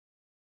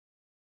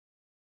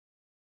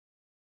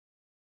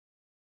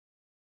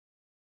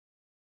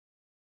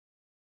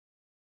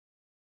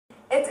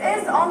It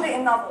is only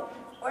a novel,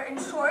 or in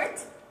short,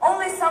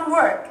 only some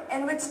work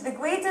in which the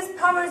greatest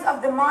powers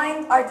of the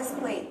mind are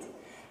displayed,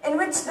 in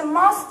which the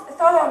most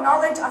thorough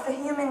knowledge of a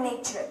human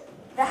nature,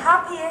 the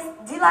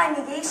happiest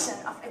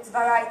delineation of its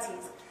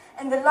varieties,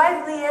 and the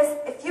liveliest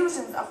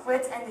effusions of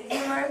wit and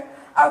humor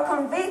are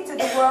conveyed to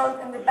the world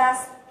in the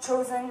best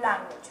chosen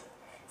language,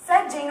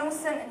 said Jane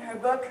Austen in her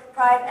book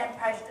Pride and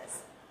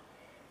Prejudice.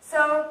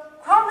 So,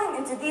 crawling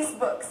into these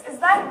books is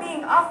like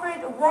being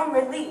offered a warm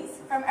release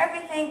from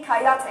everything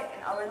chaotic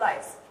in our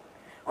lives.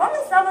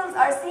 Romance novels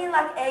are seen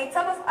like a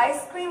tub of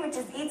ice cream which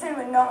is eaten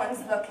when no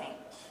one's looking.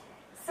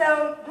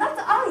 So, not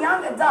all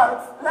young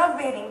adults love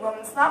reading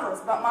romance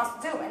novels, but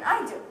most do, and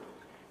I do.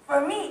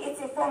 For me,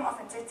 it's a form of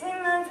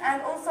entertainment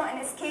and also an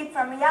escape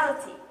from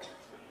reality.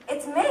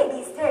 It may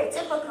be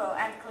stereotypical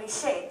and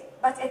cliched,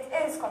 but it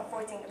is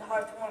comforting and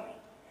heartwarming.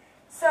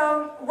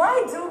 So,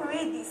 why do we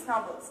read these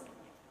novels?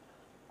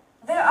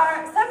 There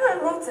are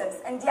several motives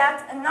and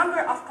yet a number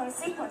of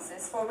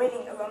consequences for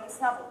reading a romance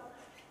novel.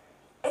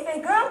 If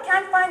a girl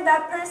can't find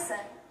that person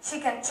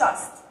she can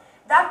trust,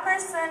 that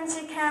person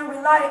she can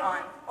rely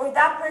on, or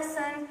that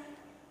person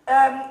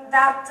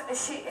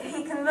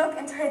he can look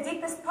into her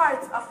deepest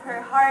parts of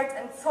her heart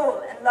and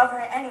soul and love her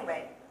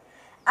anyway,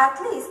 at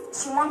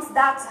least she wants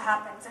that to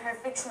happen to her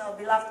fictional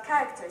beloved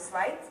characters,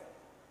 right?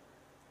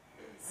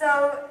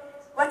 So,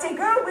 what a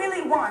girl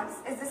really wants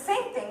is the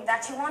same thing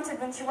that she wanted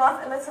when she was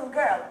a little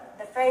girl,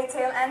 the fairy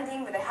tale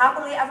ending with a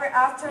happily ever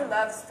after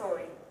love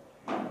story.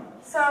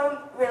 So,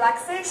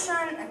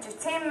 relaxation,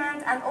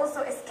 entertainment, and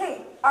also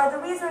escape are the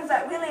reasons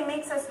that really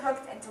makes us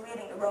hooked into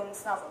reading a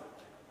romance novel.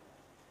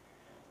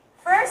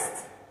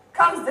 First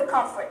comes the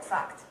comfort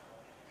fact.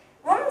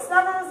 Romance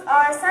novels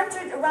are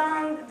centered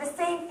around the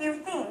same few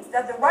themes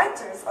that the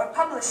writers or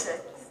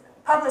publishers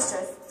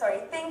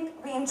think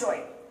we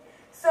enjoy.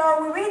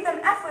 So we read them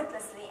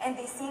effortlessly and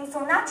they seem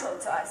so natural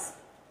to us.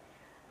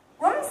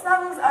 Romance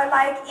novels are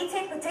like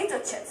eating potato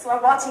chips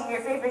while watching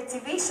your favorite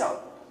TV show.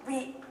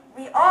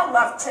 We all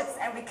love chips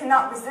and we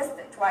cannot resist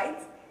it, right?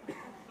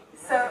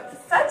 So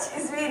such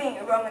is reading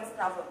a romance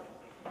novel.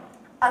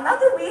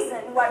 Another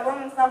reason why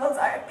romance novels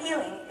are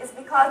appealing is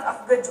because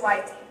of good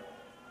writing.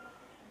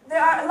 There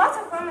are a lot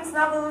of romance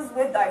novels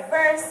with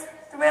diverse,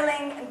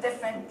 thrilling, and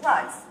different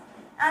plots.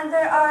 And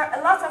there are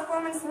a lot of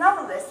romance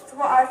novelists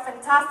who are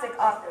fantastic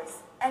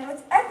authors. And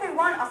what every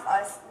one of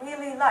us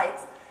really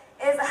likes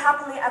is a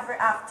happily ever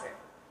after.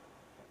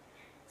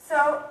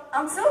 So,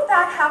 until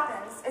that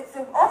happens, it's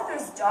the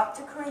author's job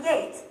to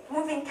create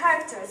moving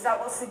characters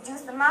that will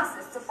seduce the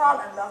masses to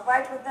fall in love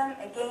right with them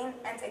again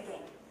and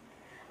again.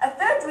 A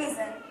third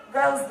reason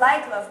girls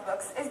like love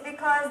books is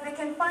because they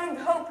can find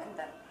hope in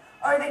them,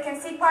 or they can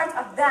see part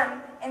of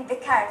them in the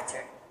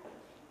character.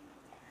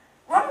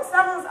 Romance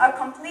novels are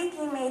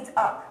completely made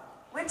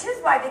up, which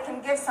is why they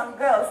can give some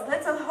girls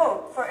little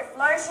hope for a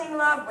flourishing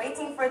love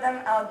waiting for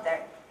them out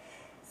there.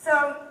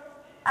 So,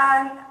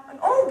 and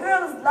all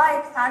girls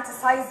like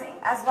fantasizing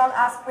as well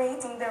as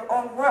creating their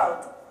own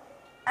world.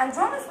 And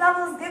romance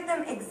novels give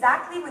them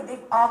exactly what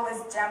they've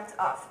always dreamt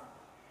of.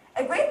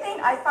 A great thing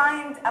I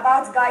find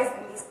about guys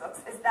in these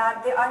books is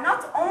that they are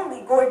not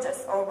only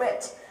gorgeous or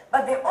rich,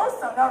 but they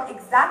also know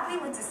exactly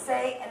what to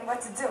say and what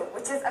to do,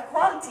 which is a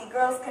quality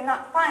girls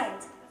cannot find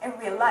in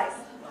real life.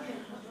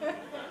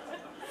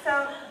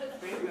 So,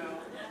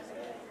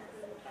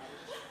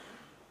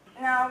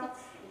 now,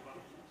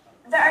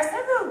 there are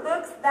several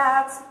books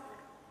that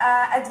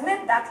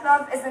admit that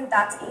love isn't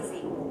that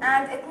easy,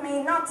 and it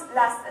may not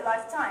last a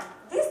lifetime.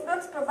 These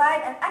books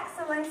provide an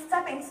excellent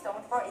stepping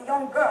stone for a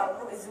young girl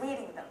who is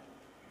reading them.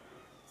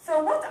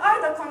 So what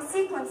are the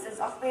consequences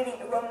of reading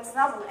a romance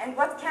novel, and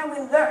what can we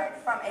learn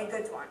from a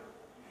good one?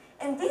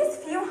 In these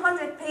few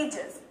hundred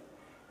pages,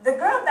 the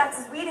girl that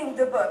is reading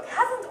the book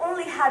hasn't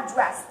only had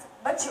rest,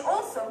 but she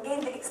also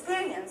gained the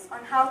experience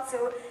on how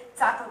to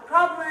tackle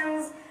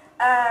problems,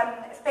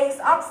 face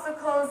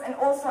obstacles, and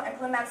also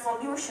implement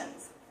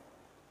solutions.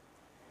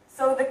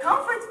 So the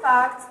comfort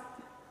fact,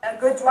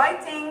 good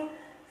writing,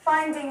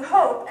 finding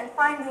hope, and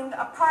finding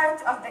a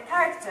part of the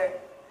character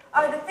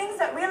are the things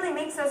that really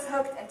makes us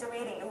hooked into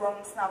reading a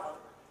romance novel.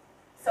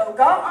 So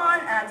go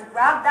on and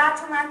grab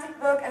that romantic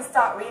book and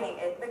start reading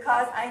it,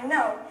 because I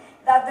know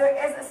that there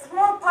is a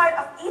small part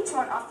of each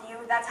one of you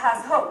that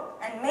has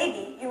hope, and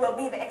maybe you will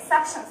be the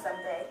exception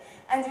someday,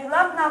 and your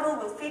love novel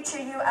will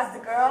feature you as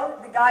the girl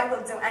the guy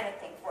will do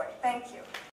anything for. Thank you.